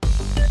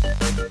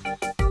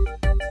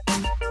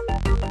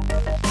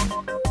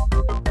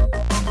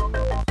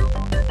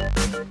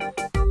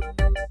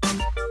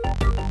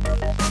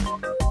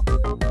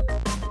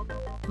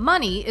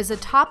Money is a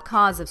top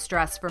cause of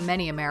stress for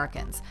many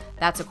Americans.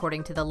 That's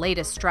according to the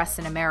latest Stress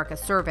in America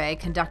survey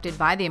conducted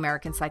by the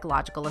American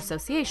Psychological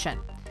Association.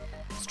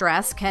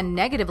 Stress can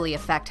negatively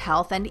affect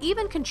health and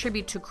even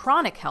contribute to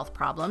chronic health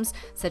problems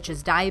such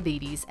as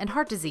diabetes and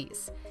heart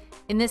disease.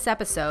 In this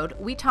episode,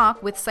 we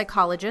talk with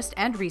psychologist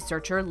and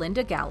researcher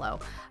Linda Gallo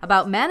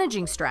about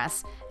managing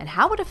stress and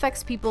how it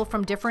affects people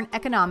from different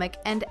economic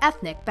and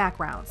ethnic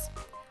backgrounds.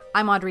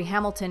 I'm Audrey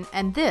Hamilton,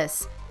 and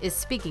this is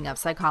Speaking of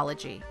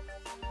Psychology.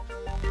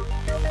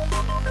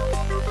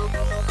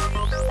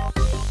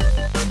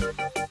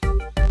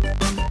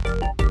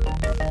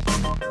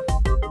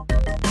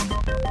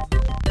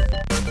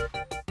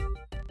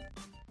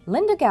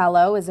 Linda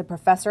Gallo is a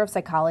professor of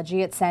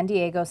psychology at San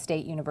Diego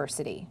State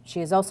University. She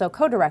is also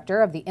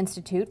co-director of the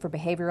Institute for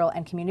Behavioral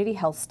and Community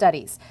Health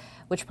Studies,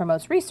 which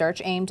promotes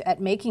research aimed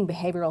at making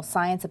behavioral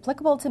science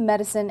applicable to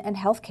medicine and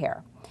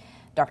healthcare.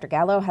 Dr.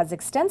 Gallo has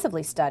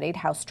extensively studied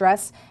how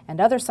stress and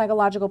other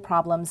psychological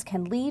problems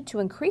can lead to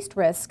increased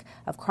risk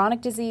of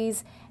chronic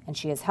disease, and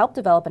she has helped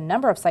develop a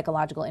number of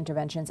psychological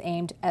interventions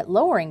aimed at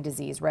lowering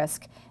disease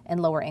risk in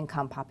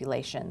lower-income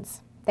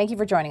populations. Thank you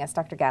for joining us,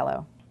 Dr.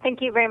 Gallo. Thank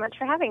you very much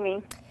for having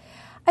me.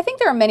 I think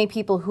there are many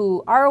people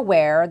who are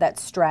aware that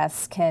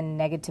stress can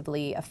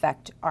negatively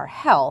affect our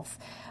health,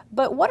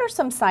 but what are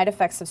some side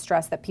effects of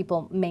stress that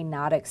people may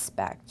not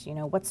expect?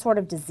 What sort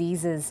of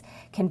diseases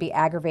can be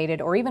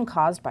aggravated or even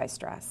caused by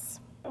stress?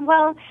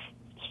 Well,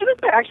 humans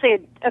are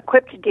actually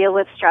equipped to deal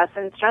with stress,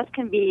 and stress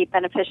can be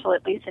beneficial,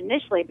 at least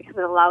initially, because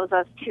it allows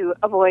us to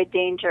avoid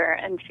danger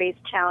and face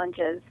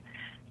challenges.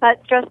 But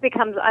stress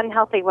becomes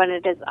unhealthy when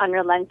it is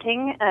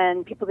unrelenting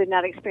and people do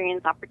not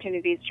experience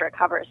opportunities to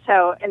recover.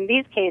 So in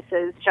these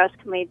cases, stress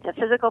can lead to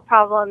physical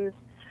problems,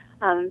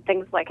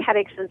 things like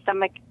headaches and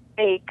stomach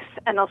aches,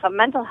 and also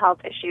mental health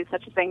issues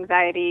such as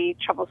anxiety,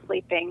 trouble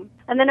sleeping.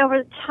 And then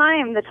over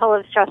time, the toll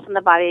of stress in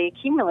the body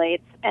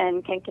accumulates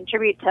and can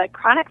contribute to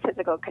chronic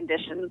physical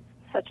conditions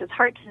such as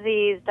heart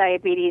disease,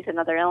 diabetes, and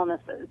other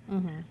illnesses.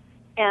 Mm-hmm.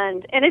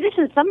 And in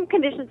addition, some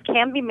conditions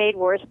can be made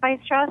worse by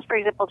stress. For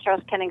example,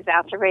 stress can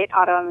exacerbate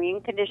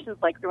autoimmune conditions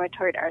like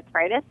rheumatoid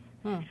arthritis.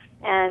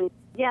 And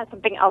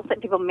something else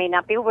that people may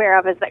not be aware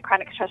of is that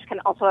chronic stress can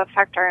also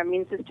affect our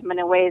immune system in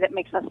a way that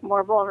makes us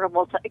more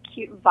vulnerable to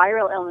acute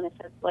viral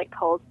illnesses like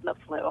colds and the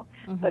flu.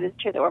 Mm-hmm. So it is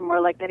true that we're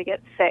more likely to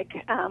get sick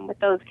with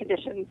those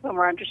conditions when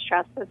we're under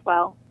stress as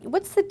well.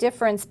 What's the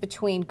difference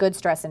between good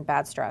stress and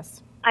bad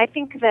stress? I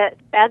think that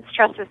bad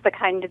stress is the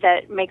kind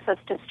that makes us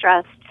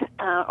distressed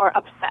or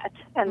upset,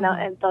 and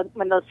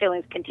when those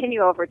feelings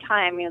continue over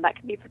time, that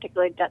can be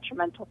particularly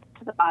detrimental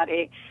to the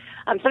body.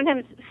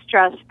 Sometimes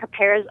stress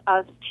prepares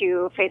us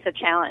to face a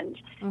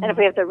challenge, and if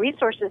we have the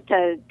resources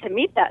to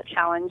meet that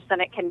challenge,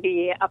 then it can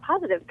be a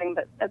positive thing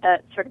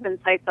that sort of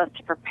incites us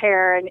to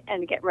prepare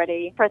and get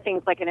ready for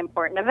things like an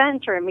important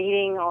event or a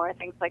meeting or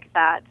things like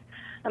that.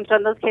 So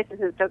in those cases,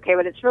 it's okay,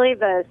 but it's really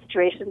the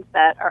situations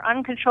that are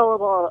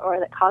uncontrollable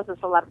or that cause us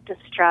a lot of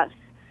distress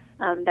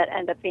that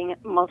end up being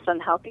most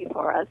unhealthy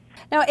for us.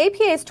 Now,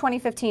 APA's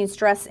 2015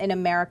 Stress in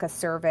America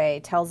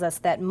survey tells us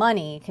that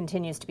money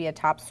continues to be a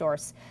top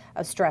source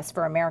of stress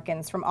for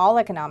Americans from all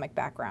economic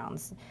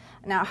backgrounds.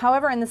 Now,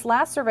 however, in this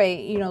last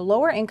survey,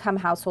 lower income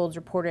households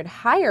reported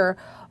higher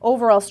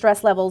overall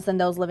stress levels than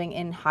those living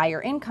in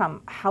higher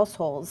income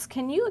households.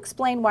 Can you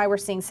explain why we're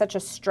seeing such a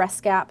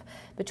stress gap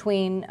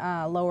between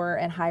lower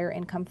and higher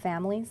income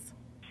families?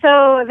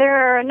 So there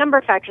are a number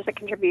of factors that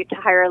contribute to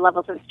higher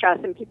levels of stress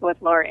in people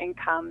with lower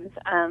incomes.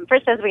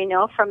 First, as we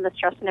know from the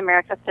Stress in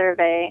America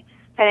survey,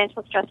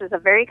 financial stress is a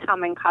very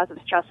common cause of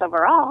stress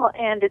overall,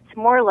 and it's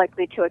more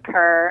likely to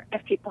occur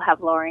if people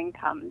have lower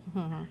incomes.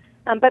 Mm-hmm.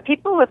 But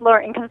people with lower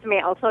incomes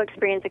may also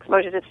experience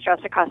exposure to stress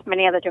across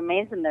many other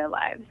domains in their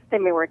lives. They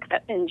may work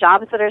in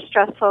jobs that are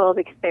stressful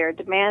because they are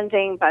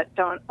demanding but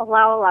don't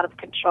allow a lot of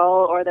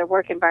control, or their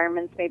work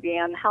environments may be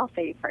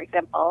unhealthy. For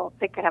example,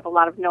 they could have a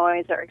lot of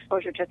noise or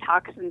exposure to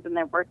toxins in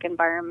their work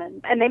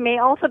environment. And they may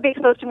also be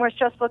exposed to more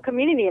stressful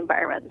community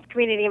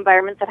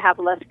environments that have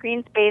less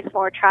green space,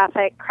 more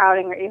traffic,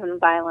 crowding, or even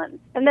violence.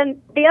 And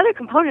then the other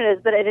component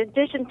is that in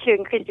addition to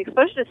increased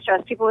exposure to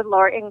stress, people with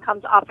lower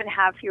incomes often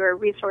have fewer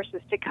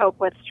resources to cope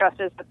with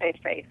stresses that they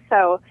face.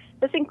 So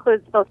this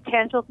includes both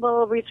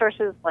tangible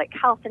resources like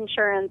health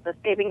insurance, a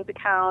savings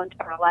account,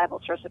 a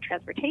reliable source of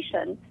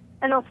transportation,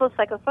 and also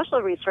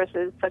psychosocial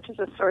resources such as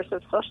a source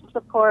of social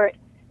support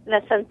and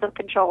a sense of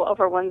control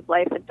over one's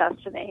life and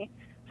destiny.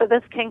 So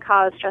this can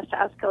cause stress to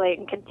escalate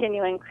and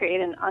continue and create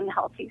an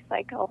unhealthy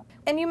cycle.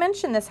 And you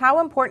mentioned this.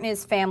 How important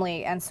is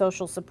family and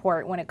social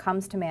support when it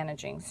comes to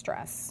managing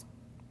stress?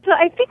 So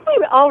I think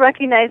we all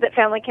recognize that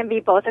family can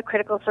be both a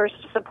critical source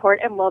of support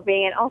and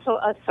well-being and also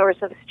a source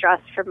of stress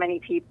for many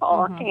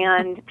people. Mm-hmm.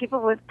 And people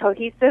with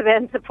cohesive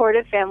and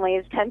supportive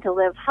families tend to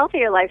live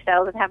healthier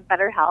lifestyles and have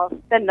better health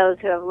than those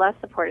who have less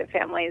supportive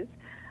families.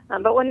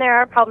 But when there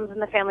are problems in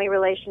the family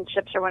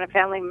relationships or when a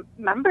family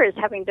member is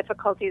having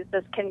difficulties,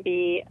 this can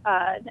be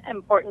an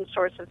important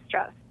source of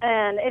stress.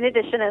 And in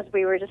addition, as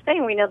we were just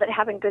saying, we know that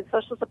having good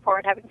social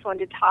support, having someone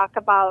to talk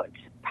about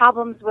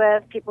problems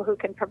with, people who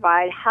can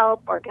provide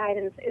help or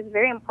guidance is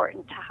very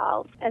important to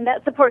health. And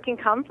that support can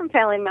come from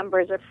family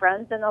members or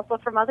friends and also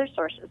from other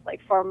sources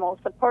like formal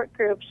support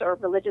groups or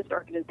religious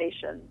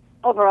organizations.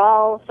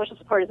 Overall, social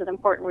support is an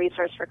important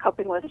resource for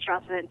coping with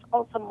stress, and it's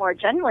also more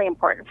generally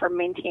important for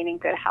maintaining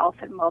good health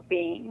and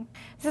well-being.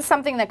 Is this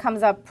something that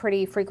comes up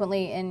pretty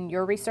frequently in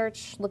your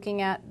research,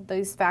 looking at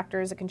these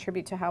factors that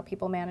contribute to how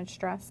people manage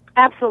stress?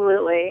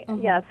 Absolutely,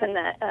 yes.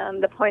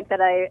 And the point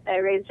that I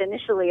raised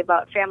initially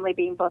about family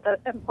being both an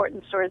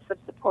important source of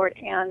support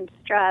and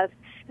stress,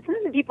 it's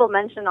something that people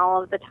mention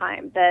all of the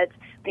time, that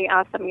when you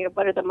ask them,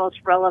 what are the most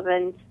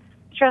relevant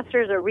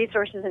stressors or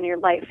resources in your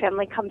life,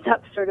 family comes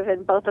up sort of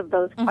in both of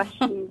those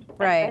questions.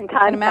 Right, I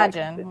can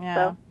imagine,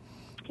 yeah.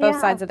 Both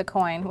sides of the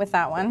coin with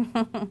that one.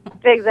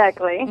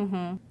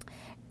 Exactly.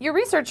 Your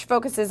research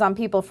focuses on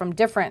people from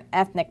different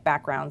ethnic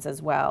backgrounds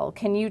as well.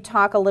 Can you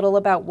talk a little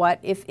about what,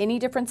 if any,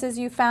 differences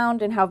you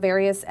found in how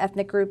various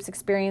ethnic groups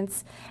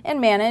experience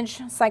and manage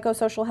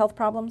psychosocial health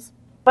problems?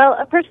 Well,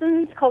 a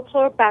person's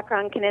cultural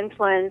background can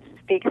influence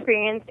the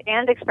experience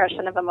and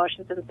expression of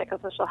emotions and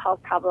psychosocial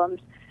health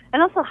problems,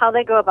 and also how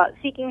they go about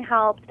seeking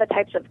help, the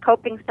types of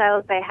coping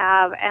styles they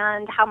have,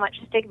 and how much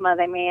stigma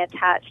they may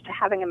attach to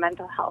having a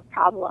mental health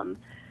problem.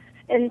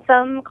 In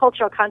some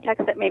cultural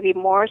contexts, it may be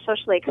more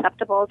socially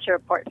acceptable to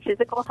report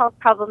physical health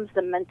problems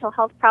than mental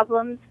health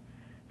problems.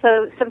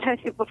 So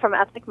sometimes people from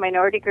ethnic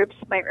minority groups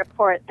might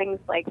report things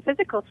like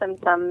physical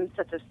symptoms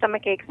such as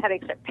stomach aches,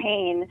 headaches, or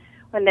pain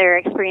when they're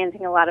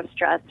experiencing a lot of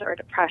stress or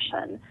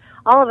depression.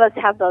 All of us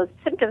have those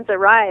symptoms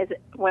arise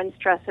when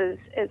stress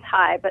is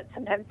high, but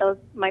sometimes those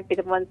might be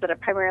the ones that are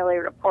primarily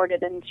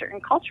reported in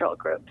certain cultural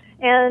groups.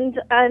 And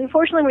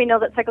unfortunately, we know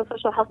that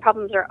psychosocial health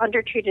problems are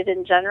undertreated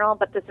in general,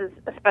 but this is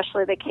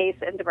especially the case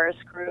in diverse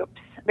groups.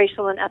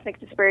 Racial and ethnic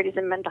disparities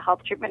in mental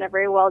health treatment are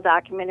very well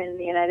documented in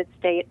the United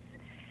States,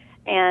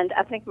 and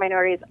ethnic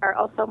minorities are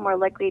also more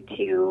likely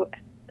to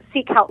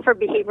seek help for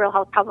behavioral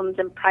health problems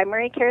in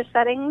primary care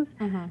settings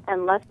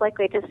and less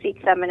likely to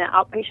seek them in an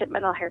outpatient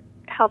mental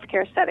health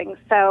care setting.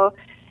 So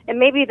it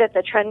may be that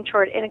the trend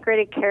toward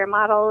integrated care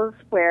models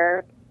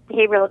where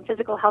behavioral and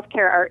physical health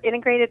care are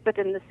integrated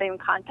within the same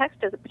context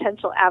is a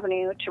potential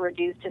avenue to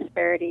reduce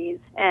disparities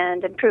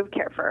and improve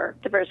care for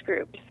diverse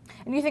groups.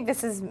 And you think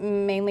this is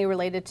mainly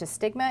related to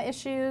stigma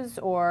issues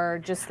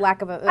or just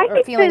lack of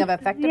or feeling of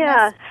effectiveness?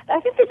 Yeah, I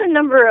think there's a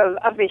number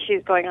of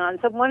issues going on.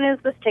 So one is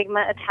the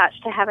stigma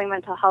attached to having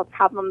mental health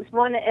problems.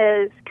 One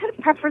is kind of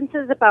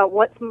preferences about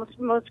what's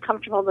most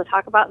comfortable to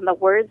talk about and the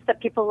words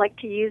that people like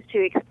to use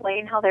to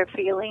explain how they're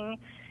feeling.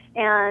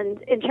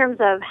 And in terms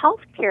of health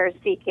care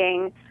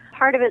seeking,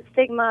 part of it's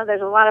stigma.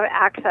 There's a lot of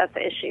access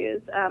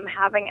issues.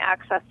 Having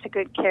access to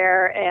good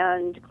care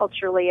and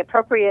culturally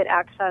appropriate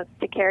access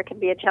to care can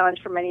be a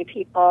challenge for many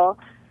people.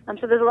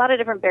 So there's a lot of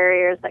different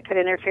barriers that could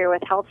interfere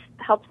with health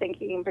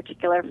thinking, in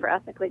particular for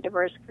ethnically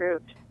diverse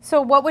groups.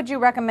 So what would you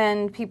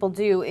recommend people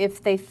do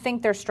if they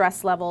think their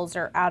stress levels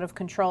are out of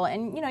control?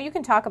 And, you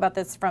can talk about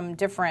this from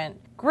different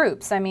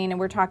groups. I mean,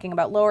 and we're talking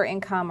about lower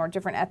income or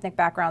different ethnic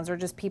backgrounds or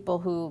just people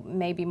who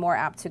may be more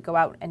apt to go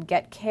out and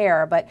get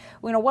care. But,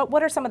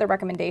 what are some of the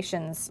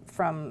recommendations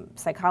from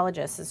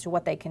psychologists as to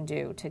what they can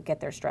do to get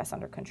their stress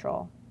under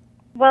control?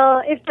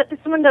 Well, if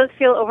someone does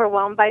feel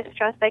overwhelmed by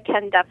stress, they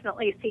can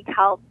definitely seek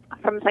help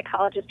from a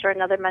psychologist or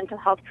another mental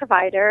health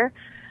provider.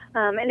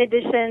 In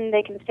addition,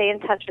 they can stay in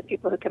touch with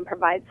people who can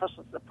provide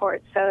social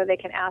support. So they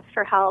can ask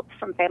for help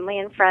from family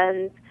and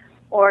friends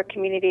or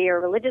community or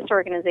religious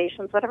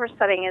organizations, whatever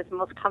setting is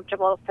most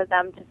comfortable for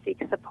them to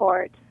seek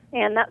support.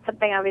 And that's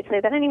something,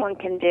 obviously, that anyone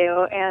can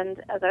do. And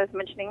as I was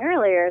mentioning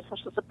earlier,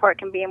 social support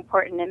can be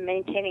important in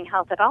maintaining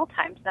health at all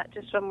times, not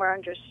just when we're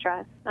under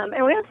stress.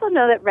 And we also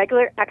know that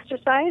regular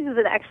exercise is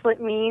an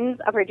excellent means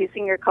of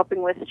reducing your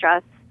coping with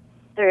stress.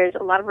 There's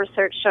a lot of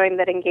research showing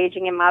that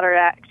engaging in moderate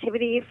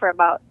activity for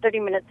about 30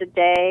 minutes a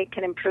day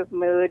can improve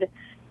mood.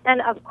 And,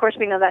 of course,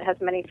 we know that has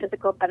many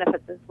physical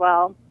benefits as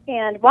well.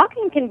 And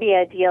walking can be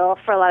ideal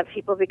for a lot of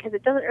people because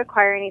it doesn't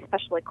require any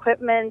special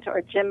equipment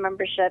or gym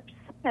memberships.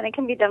 And it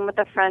can be done with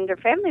a friend or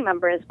family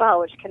member as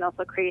well, which can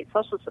also create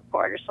social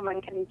support, or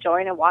someone can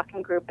join a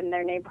walking group in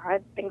their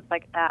neighborhood, things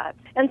like that.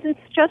 And since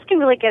stress can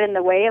really get in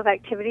the way of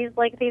activities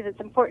like these,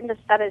 it's important to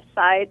set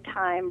aside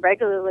time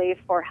regularly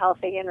for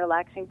healthy and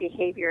relaxing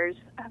behaviors,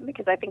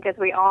 because I think, as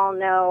we all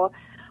know,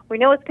 we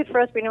know it's good for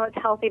us, we know it's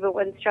healthy, but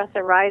when stress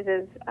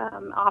arises,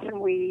 often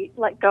we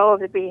let go of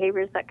the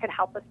behaviors that could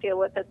help us deal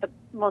with it the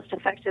most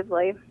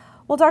effectively.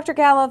 Well, Dr.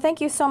 Gallo,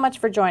 thank you so much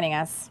for joining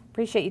us.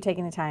 Appreciate you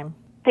taking the time.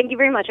 Thank you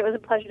very much. It was a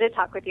pleasure to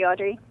talk with you,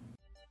 Audrey.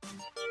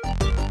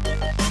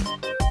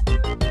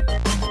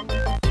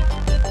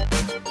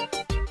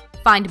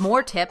 Find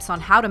more tips on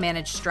how to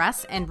manage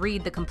stress and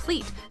read the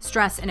complete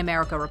Stress in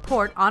America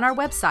report on our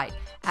website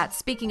at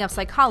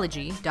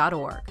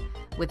speakingofpsychology.org.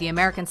 With the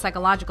American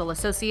Psychological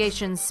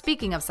Association's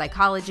Speaking of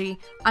Psychology,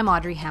 I'm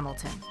Audrey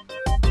Hamilton.